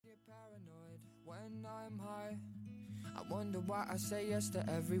When I'm high, I wonder why I say yes to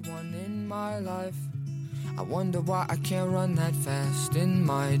everyone in my life. I wonder why I can't run that fast in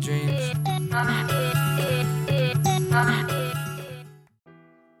my dreams.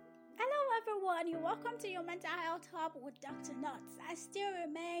 Hello everyone, you're welcome to your Mental Health Hub with Dr. Nuts. I still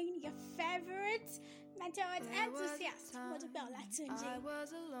remain your favorite mental health enthusiast, Modibel Latunji.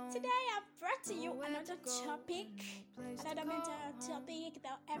 Today I've brought to you another mental health topic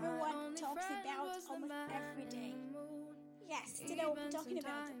that everyone talks about almost every day. Yes, today we'll be talking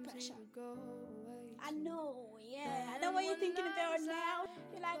about depression. I know what you're thinking about now.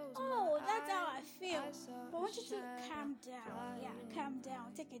 You're like, oh, that's how I feel. But I want you to calm down. Yeah, calm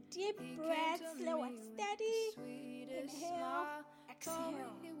down. Take a deep breath, slow and steady. Inhale,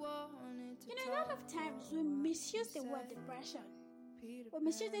 exhale. You know, a lot of times we misuse the word depression. We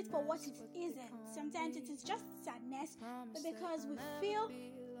misuse it for what it isn't. Sometimes it is just sadness, but because we feel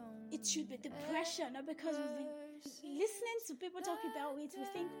it should be depression, or because we've been listening to people talk about it, we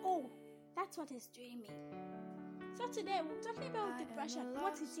think, oh, that's what is doing me. So today we're talking about depression,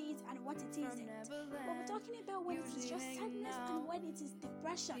 what it is and what it isn't. We're talking about when it is just sadness and when it is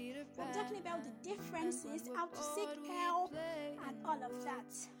depression. We're talking about the differences, how to seek help, and all of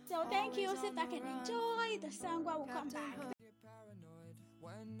that. So thank you. Sit back and enjoy the song while we come back.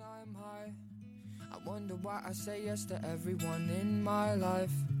 When I'm high, I wonder why I say yes to everyone in my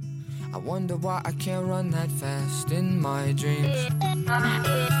life. I wonder why I can't run that fast in my dreams.